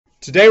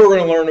Today we're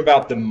going to learn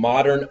about the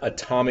modern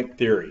atomic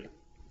theory,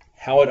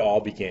 how it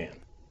all began.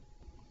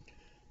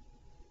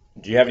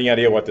 Do you have any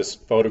idea what this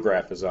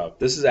photograph is of?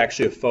 This is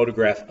actually a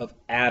photograph of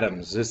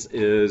atoms. This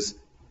is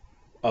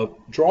a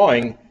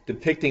drawing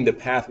depicting the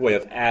pathway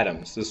of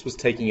atoms. This was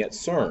taken at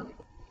CERN.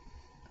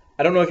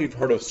 I don't know if you've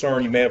heard of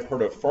CERN. You may have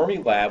heard of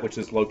Fermilab, which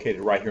is located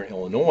right here in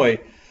Illinois,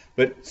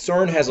 but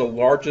CERN has the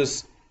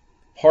largest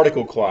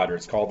particle collider.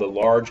 It's called the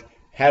Large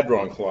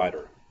Hadron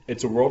Collider.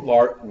 It's the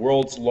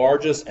world's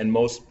largest and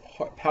most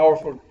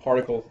powerful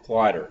particle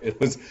collider. It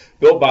was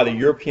built by the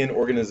European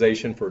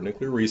Organization for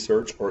Nuclear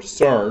Research, or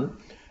CERN.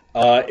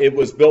 It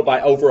was built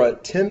by over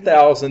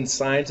 10,000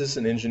 scientists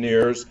and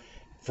engineers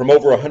from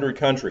over 100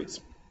 countries.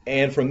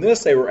 And from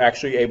this, they were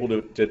actually able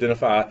to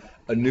identify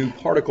a new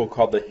particle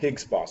called the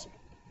Higgs boson.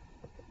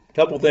 A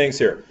couple things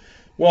here.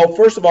 Well,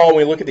 first of all, when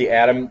we look at the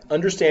atom,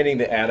 understanding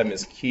the atom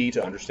is key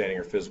to understanding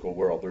our physical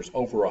world. There's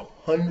over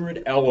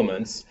 100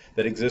 elements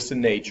that exist in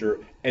nature,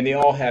 and they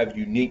all have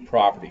unique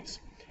properties.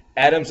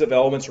 Atoms of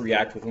elements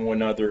react with one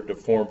another to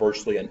form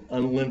virtually an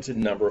unlimited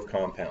number of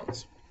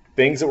compounds.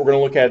 Things that we're going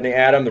to look at in the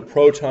atom: the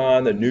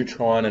proton, the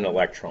neutron, and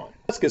electron.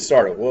 Let's get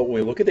started. Well, when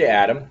we look at the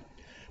atom,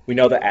 we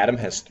know the atom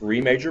has three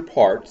major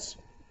parts.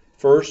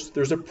 First,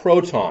 there's a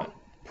proton.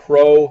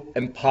 Pro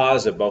and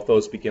positive, both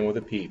those begin with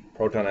a P.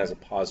 Proton has a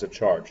positive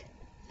charge.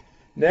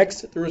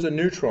 Next, there is a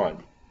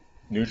neutron.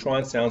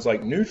 Neutron sounds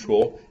like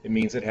neutral. It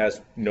means it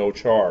has no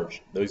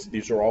charge.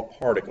 These are all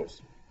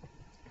particles.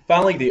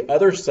 Finally, the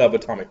other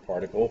subatomic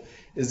particle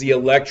is the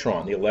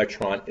electron. The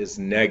electron is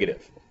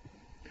negative.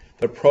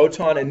 The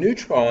proton and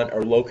neutron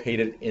are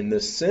located in the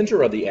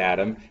center of the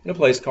atom in a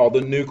place called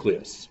the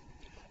nucleus.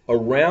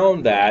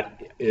 Around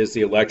that is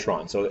the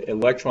electron. So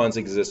electrons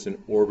exist in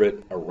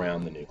orbit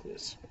around the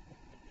nucleus.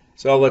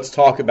 So let's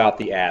talk about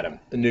the atom,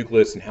 the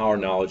nucleus, and how our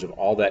knowledge of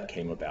all that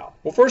came about.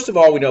 Well, first of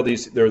all, we know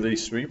there are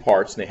these three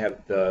parts, and they have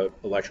the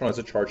electron has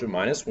a charge of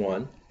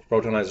 -1, the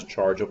proton has a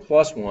charge of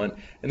 +1,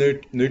 and the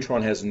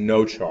neutron has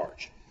no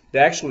charge.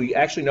 We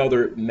actually know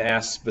their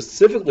mass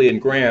specifically in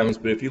grams,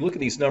 but if you look at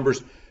these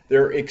numbers,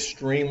 they're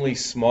extremely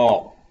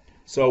small.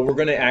 So we're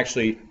going to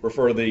actually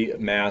refer to the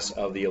mass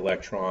of the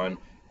electron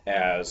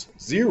as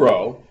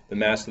 0, the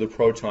mass of the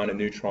proton and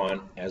neutron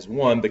as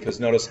 1,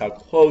 because notice how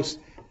close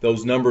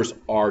those numbers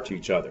are to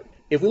each other.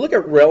 If we look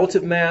at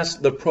relative mass,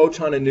 the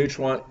proton and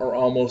neutron are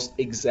almost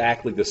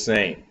exactly the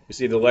same. You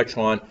see the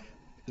electron,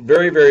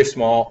 very, very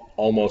small,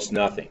 almost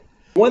nothing.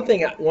 One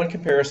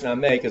comparison I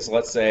make is,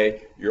 let's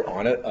say you're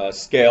on a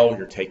scale,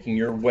 you're taking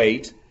your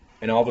weight,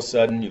 and all of a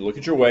sudden you look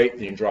at your weight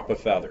and you drop a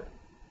feather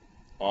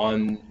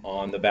on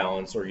the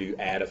balance, or you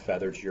add a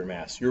feather to your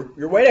mass.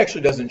 Your weight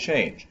actually doesn't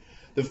change.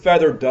 The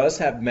feather does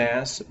have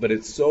mass, but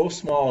it's so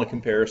small in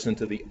comparison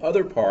to the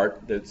other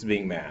part that's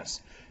being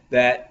massed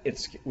that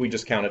we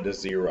just count it as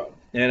 0.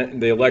 And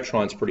the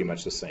electron's pretty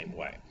much the same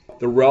way.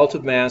 The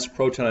relative mass,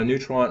 proton and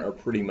neutron, are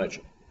pretty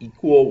much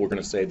equal. We're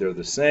going to say they're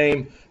the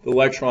same. The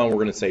electron, we're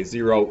going to say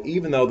 0.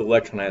 Even though the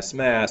electron has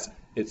mass,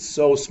 it's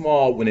so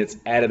small, when it's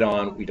added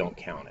on, we don't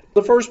count it.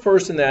 The first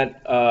person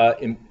that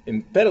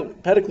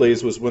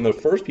Empedocles was one of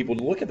the first people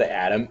to look at the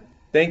atom,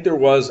 think there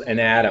was an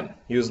atom.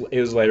 He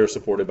was later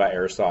supported by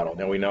Aristotle.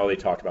 Now we know they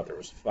talked about there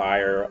was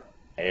fire,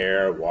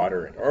 air,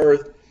 water, and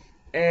earth.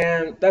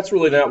 And that's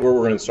really not where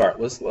we're going to start.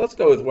 Let's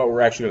go with what we're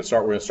actually going to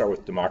start. We're going to start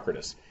with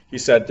Democritus. He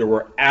said there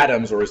were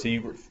atoms, or as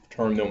he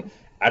termed them,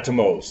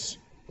 atomos.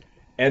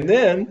 And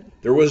then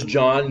there was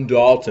John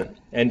Dalton.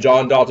 And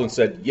John Dalton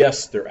said,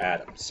 yes, they're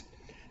atoms.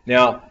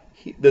 Now,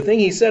 the thing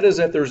he said is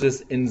that there's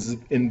this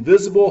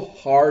invisible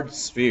hard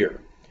sphere.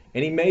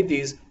 And he made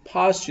these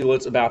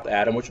postulates about the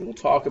atom, which we'll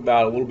talk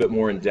about a little bit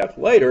more in depth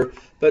later.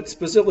 But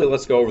specifically,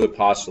 let's go over the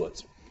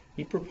postulates.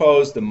 He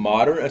proposed the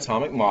modern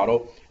atomic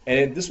model,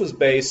 and this was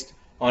based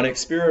on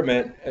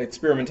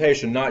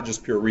experimentation, not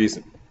just pure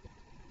reason.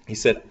 He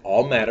said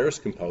all matter is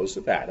composed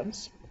of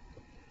atoms.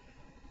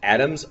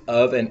 Atoms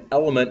of an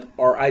element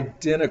are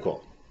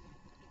identical.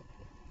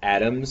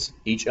 Atoms,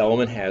 each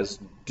element has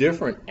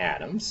different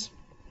atoms.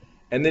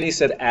 And then he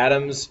said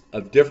atoms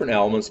of different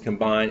elements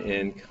combine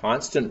in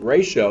constant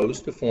ratios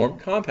to form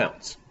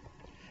compounds.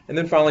 And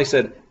then finally he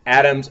said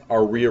atoms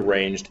are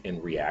rearranged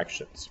in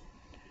reactions.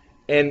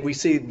 And we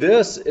see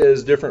this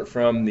is different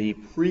from the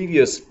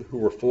previous who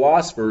were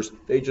philosophers.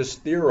 They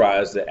just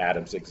theorized that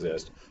atoms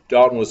exist.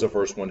 Dalton was the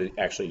first one to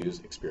actually use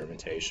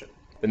experimentation.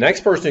 The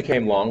next person who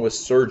came along was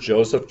Sir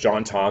Joseph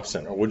John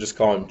Thomson, or we'll just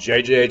call him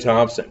J.J.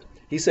 Thomson.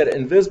 He said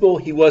invisible,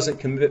 he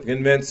wasn't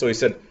convinced, so he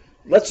said,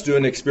 let's do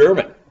an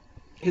experiment.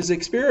 His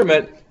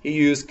experiment, he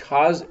used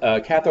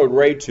cathode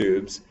ray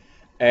tubes,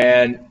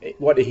 and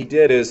what he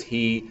did is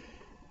he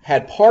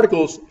had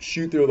particles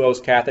shoot through those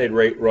cathode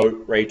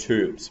ray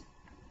tubes.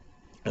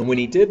 And when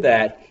he did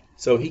that,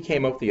 so he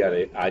came up with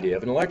the idea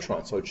of an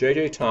electron. So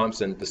J.J.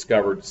 Thomson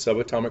discovered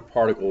subatomic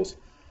particles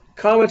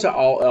common to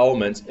all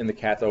elements in the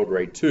cathode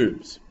ray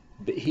tubes.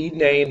 He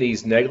named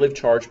these negative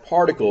charged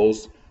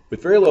particles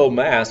with very little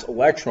mass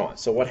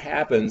electrons. So what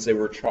happens, they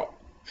were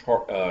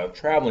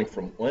traveling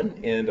from one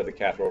end of the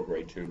cathode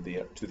ray tube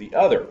to the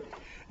other.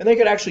 And they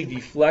could actually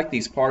deflect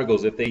these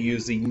particles. If they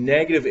use the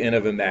negative end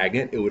of a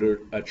magnet, it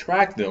would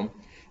attract them.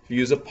 If you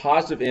use a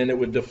positive end, it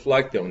would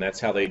deflect them. That's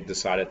how they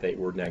decided they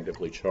were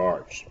negatively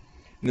charged.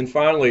 And then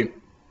finally,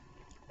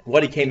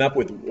 what he came up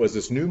with was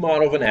this new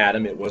model of an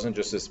atom. It wasn't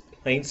just this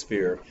plain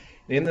sphere.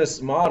 In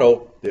this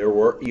model, there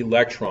were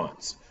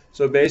electrons.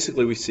 So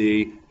basically, we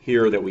see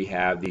here that we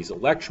have these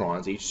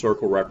electrons. Each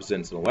circle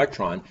represents an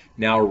electron.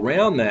 Now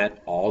around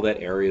that, all that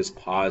area is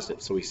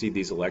positive. So we see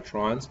these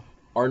electrons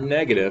are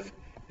negative,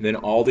 and then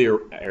all the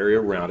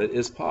area around it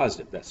is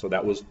positive. So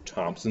that was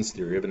Thomson's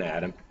theory of an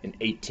atom in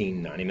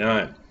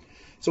 1899.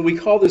 So we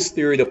call this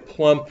theory the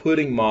plum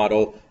pudding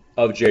model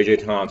of J.J.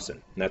 Thomson.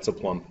 And that's a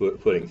plum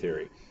pudding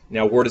theory.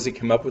 Now, where does he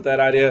come up with that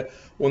idea?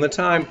 Well, in the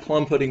time,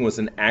 plum pudding was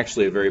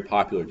actually a very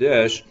popular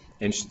dish.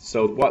 And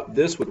so what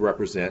this would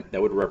represent,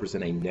 that would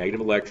represent a negative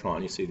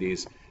electron. You see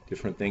these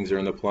different things are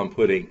in the plum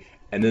pudding.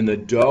 And then the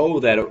dough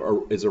that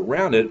is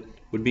around it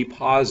would be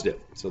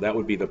positive. So that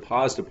would be the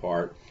positive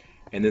part.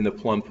 And then the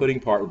plum pudding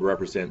part would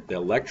represent the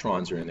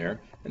electrons are in there.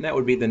 And that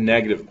would be the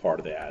negative part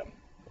of the atom.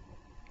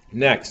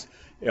 Next,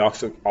 you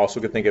also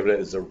could think of it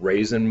as a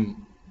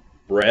raisin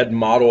bread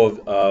model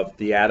of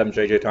the atom,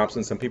 J.J.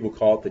 Thomson. Some people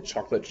call it the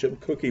chocolate chip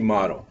cookie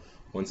model.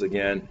 Once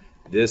again,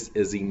 this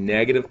is the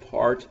negative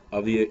part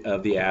of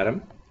the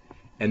atom,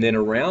 and then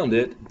around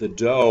it, the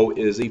dough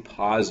is the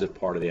positive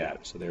part of the atom.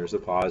 So there's a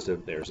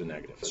positive, there's a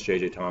negative. That's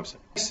J.J. Thomson.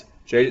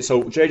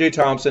 So J.J.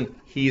 Thomson,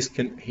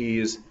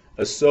 he's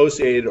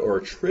associated or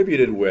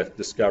attributed with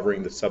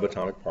discovering the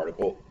subatomic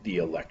particle, the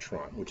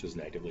electron, which is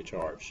negatively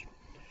charged.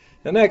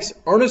 Now next,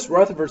 Ernest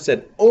Rutherford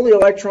said, only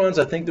electrons,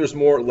 I think there's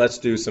more, let's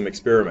do some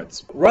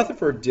experiments.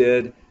 Rutherford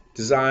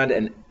designed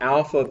an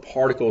alpha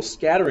particle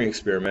scattering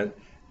experiment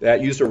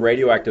that used a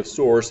radioactive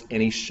source,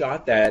 and he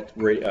shot that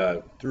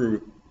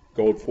through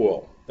gold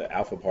foil, the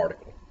alpha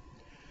particle.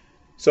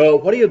 So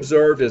what he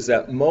observed is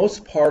that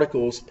most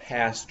particles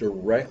pass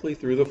directly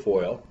through the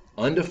foil,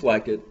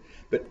 undeflected,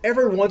 but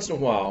every once in a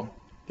while,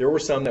 there were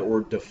some that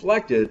were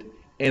deflected,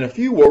 and a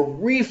few were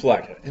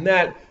reflected. And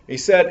that, he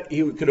said,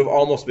 he could have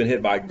almost been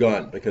hit by a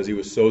gun because he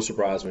was so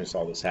surprised when he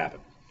saw this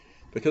happen.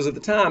 Because at the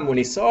time, when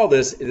he saw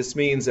this, this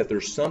means that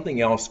there's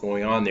something else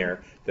going on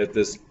there, that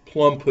this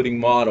plum pudding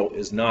model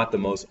is not the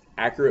most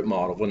accurate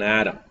model of an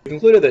atom. He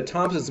concluded that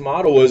Thomson's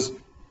model was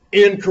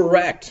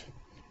incorrect,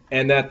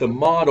 and that the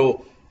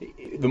model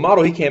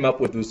he came up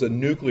with was a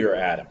nuclear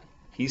atom.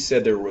 He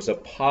said there was a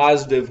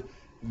positive,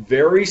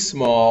 very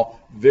small,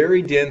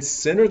 very dense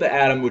center of the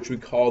atom, which we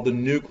call the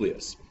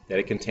nucleus, that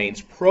it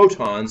contains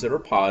protons that are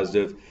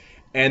positive,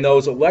 and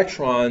those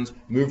electrons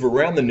move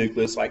around the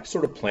nucleus like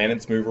sort of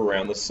planets move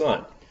around the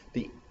sun.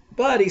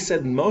 But he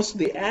said most of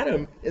the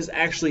atom is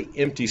actually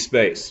empty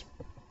space.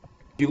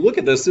 If you look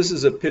at this, this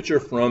is a picture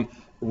from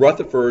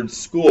Rutherford's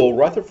school.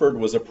 Rutherford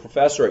was a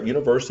professor at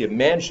University of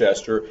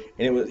Manchester,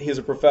 and he was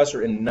a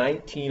professor in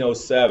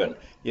 1907.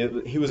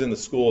 He was in the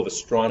School of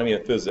Astronomy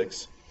and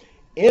Physics.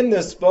 In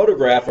this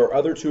photograph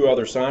are two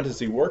other scientists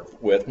he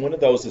worked with. One of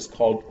those is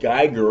called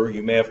Geiger.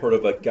 You may have heard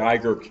of a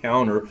Geiger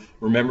counter.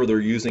 Remember, they're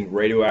using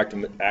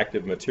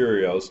radioactive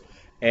materials.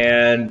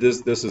 And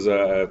this is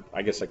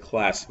I guess a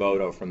class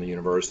photo from the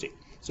university.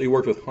 So he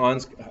worked with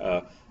Hans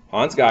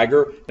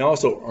Geiger and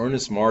also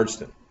Ernest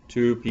Marsden,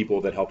 two people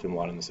that helped him a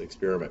lot in this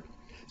experiment.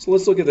 So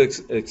let's look at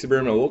the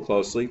experiment a little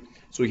closely.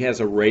 So he has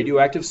a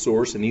radioactive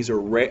source, and these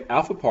are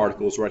alpha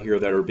particles right here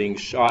that are being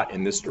shot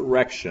in this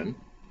direction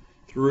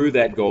through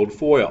that gold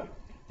foil.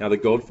 Now the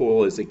gold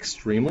foil is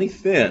extremely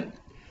thin.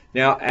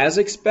 Now, as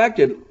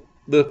expected,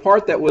 the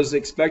part that was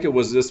expected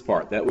was this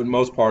part, that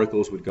most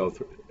particles would go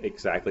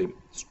exactly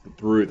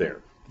through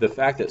there. The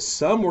fact that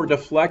some were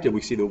deflected,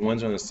 we see the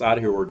ones on the side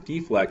here were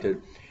deflected,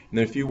 and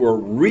then a few were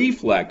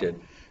reflected.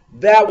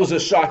 That was a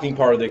shocking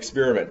part of the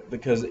experiment,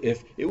 because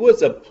if it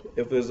was a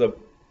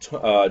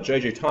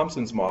J.J.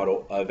 Thomson's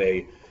model of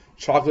a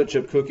chocolate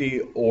chip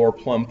cookie or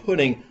plum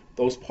pudding,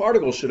 those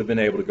particles should have been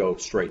able to go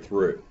straight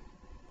through.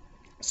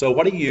 So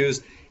what he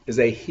used is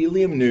a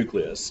helium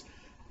nucleus,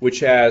 which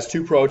has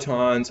 2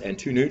 protons and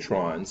 2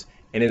 neutrons,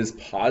 and it is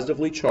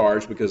positively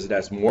charged because it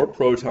has more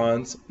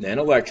protons than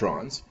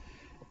electrons.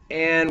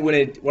 And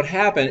what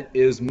happened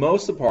is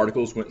most of the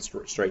particles went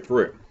straight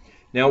through.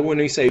 Now, when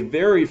we say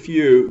very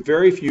few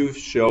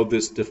showed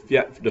this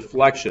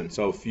deflection.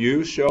 So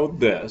few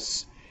showed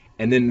this,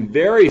 and then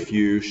very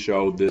few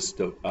showed this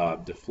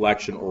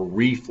deflection or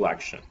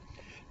reflection.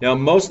 Now,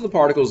 most of the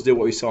particles did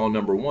what we saw in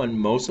number 1.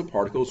 Most of the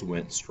particles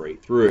went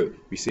straight through.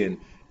 We see in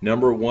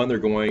number 1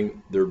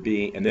 they're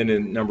being, and then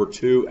in number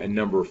 2 and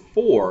number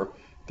 4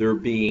 they're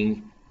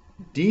being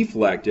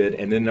deflected,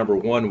 and then number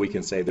 1 we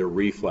can say they're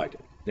reflected.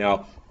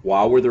 Now,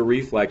 while were they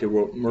reflected?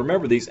 Well,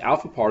 remember, these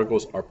alpha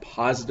particles are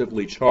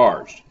positively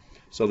charged.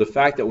 So the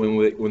fact that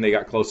when they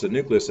got close to the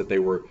nucleus that they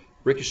were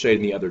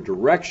ricocheted in the other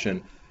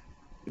direction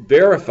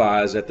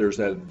verifies that there's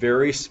a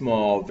very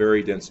small,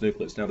 very dense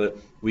nucleus. Now,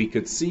 we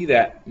could see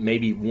that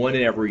maybe 1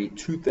 in every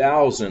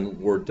 2,000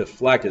 were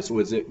deflected, so it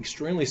was an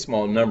extremely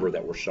small number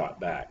that were shot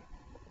back.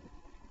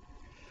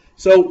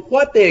 So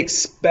what they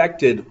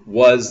expected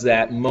was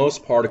that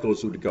most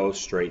particles would go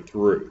straight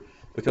through,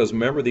 because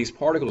remember, these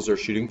particles they're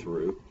shooting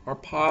through are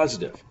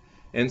positive.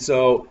 And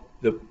so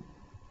the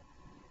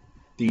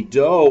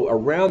dough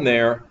around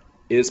there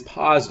is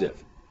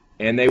positive,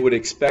 and they would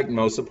expect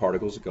most of the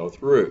particles to go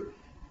through.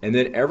 And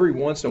then every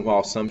once in a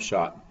while some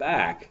shot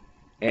back,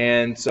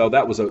 and so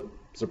that was a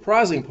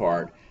surprising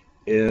part,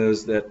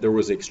 is that there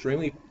was an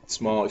extremely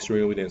small,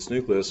 extremely dense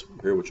nucleus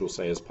here, which we'll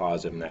say is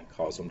positive, and that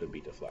caused them to be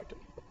deflected.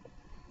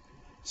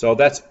 So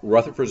that's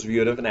Rutherford's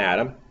view of an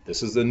atom.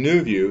 This is the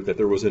new view, that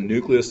there was a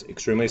nucleus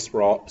extremely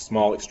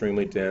small,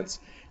 extremely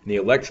dense, and the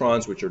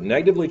electrons, which are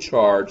negatively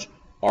charged,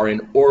 are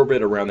in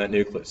orbit around that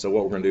nucleus. So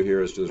what we're going to do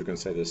here is we're going to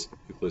say this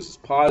nucleus is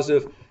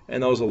positive,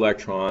 and those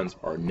electrons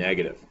are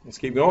negative. Let's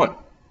keep going.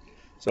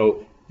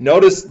 So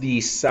notice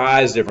the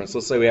size difference.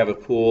 Let's say we have a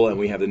pool and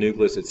we have the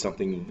nucleus. It's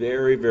something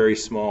very, very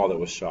small that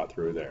was shot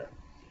through there.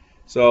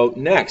 So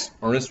next,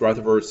 Ernest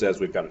Rutherford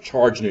says we've got a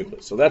charged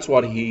nucleus. So that's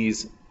what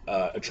he's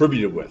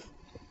attributed with.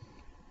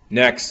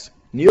 Next,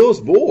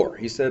 Niels Bohr,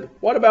 he said,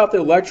 what about the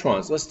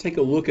electrons? Let's take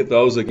a look at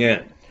those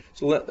again.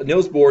 So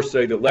Niels Bohr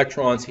studied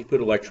electrons. He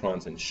put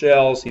electrons in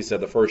shells. He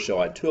said the first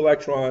shell had 2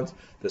 electrons,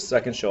 the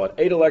second shell had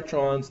 8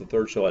 electrons, the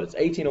third shell had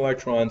 18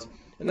 electrons,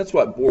 and that's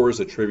what Bohr is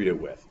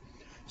attributed with.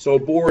 So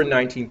Bohr in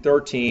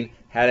 1913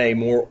 had a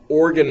more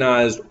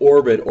organized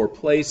orbit or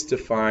place to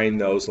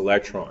find those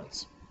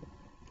electrons.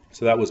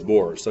 So that was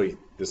Bohr. So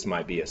this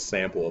might be a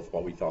sample of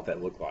what we thought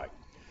that looked like.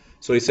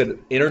 So he said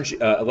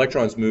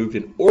electrons moved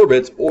in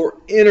orbits or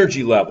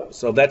energy levels.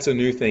 So that's a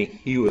new thing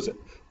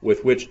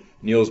with which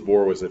Niels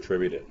Bohr was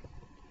attributed.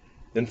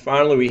 Then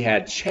finally we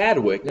had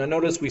Chadwick. Now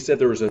notice we said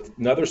there was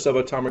another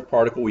subatomic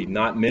particle we've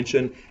not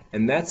mentioned,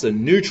 and that's a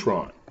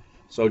neutron.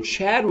 So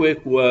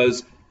Chadwick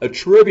was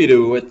attributed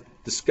with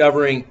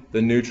discovering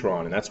the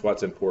neutron, and that's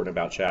what's important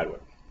about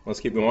Chadwick. Let's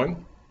keep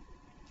going.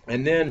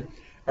 And then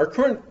our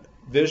current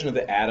vision of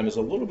the atom is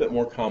a little bit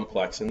more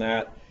complex than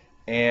that.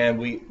 And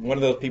one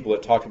of those people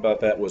that talked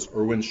about that was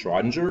Erwin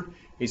Schrödinger.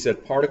 He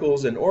said,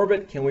 particles in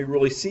orbit, can we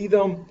really see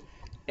them?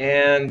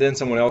 And then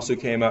someone else who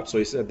came up, so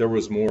he said there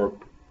was more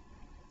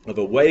of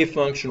a wave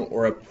function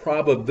or a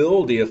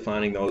probability of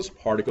finding those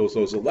particles,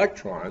 those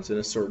electrons, in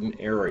a certain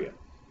area.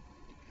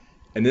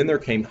 And then there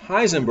came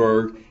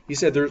Heisenberg. He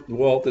said,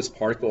 this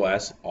particle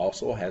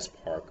also has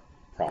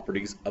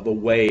properties of a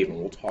wave, and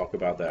we'll talk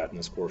about that in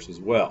this course as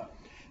well.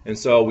 And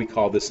so we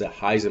call this the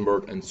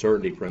Heisenberg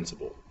uncertainty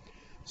principle.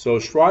 So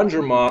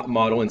Schrödinger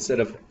model, instead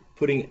of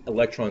putting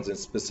electrons in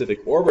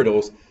specific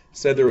orbitals,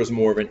 said there was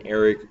more of an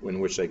area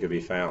in which they could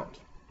be found,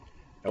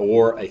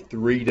 or a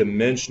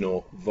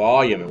three-dimensional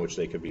volume in which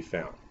they could be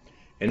found.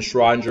 And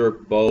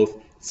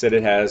Schrödinger said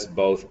it has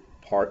both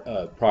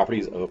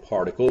properties of a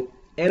particle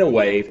and a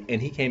wave, and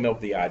he came up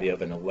with the idea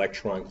of an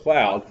electron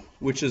cloud,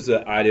 which is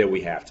the idea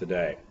we have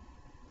today.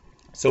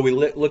 So we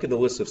look at the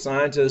list of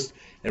scientists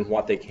and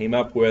what they came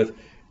up with.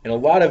 And a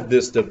lot of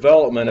this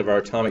development of our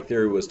atomic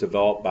theory was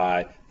developed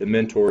by the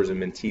mentors and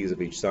mentees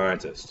of each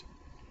scientist.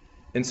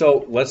 And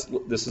so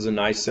this is a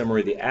nice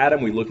summary of the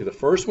atom. We look at the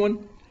first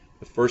one.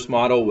 The first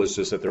model was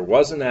just that there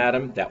was an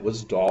atom. That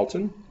was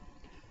Dalton.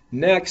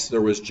 Next,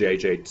 there was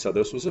J.J. So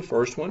this was the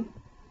first one.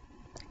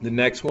 The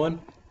next one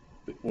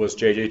was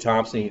J.J.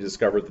 Thomson. He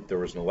discovered that there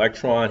was an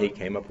electron. He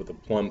came up with a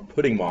plum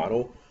pudding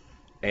model,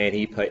 and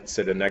he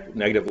said the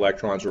negative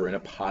electrons were in a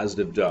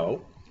positive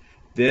dough.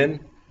 Then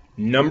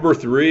number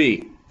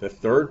 3, the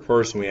third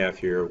person we have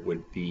here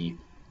would be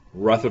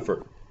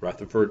Rutherford.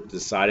 Rutherford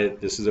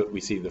decided,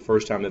 we see the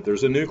first time that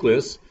there's a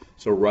nucleus,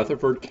 so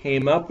Rutherford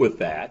came up with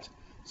that.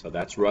 So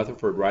that's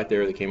Rutherford right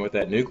there that came up with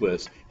that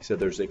nucleus. He said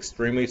there's an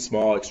extremely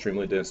small,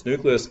 extremely dense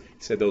nucleus. He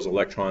said those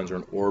electrons are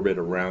in orbit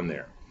around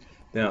there.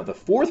 Now the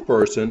fourth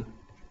person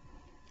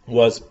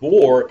was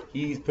Bohr.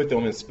 He put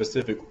them in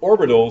specific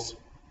orbitals.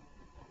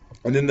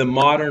 And then the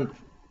modern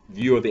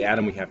view of the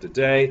atom we have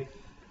today,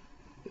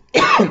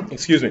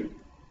 excuse me,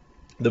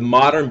 the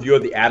modern view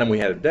of the atom we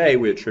have today,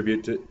 we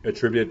attribute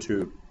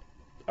to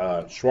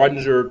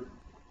Schrödinger,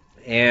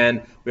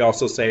 and we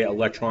also say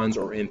electrons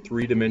are in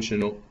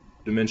three-dimensional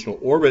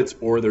orbits,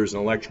 or there's an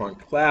electron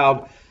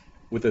cloud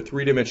with a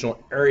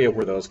three-dimensional area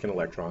where those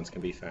electrons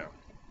can be found.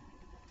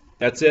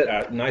 That's it.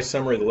 A nice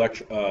summary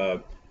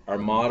of our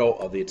model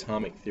of the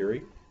atomic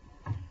theory.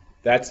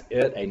 That's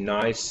it. A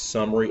nice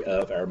summary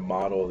of our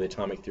model of the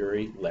atomic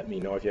theory. Let me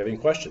know if you have any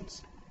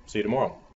questions. See you tomorrow.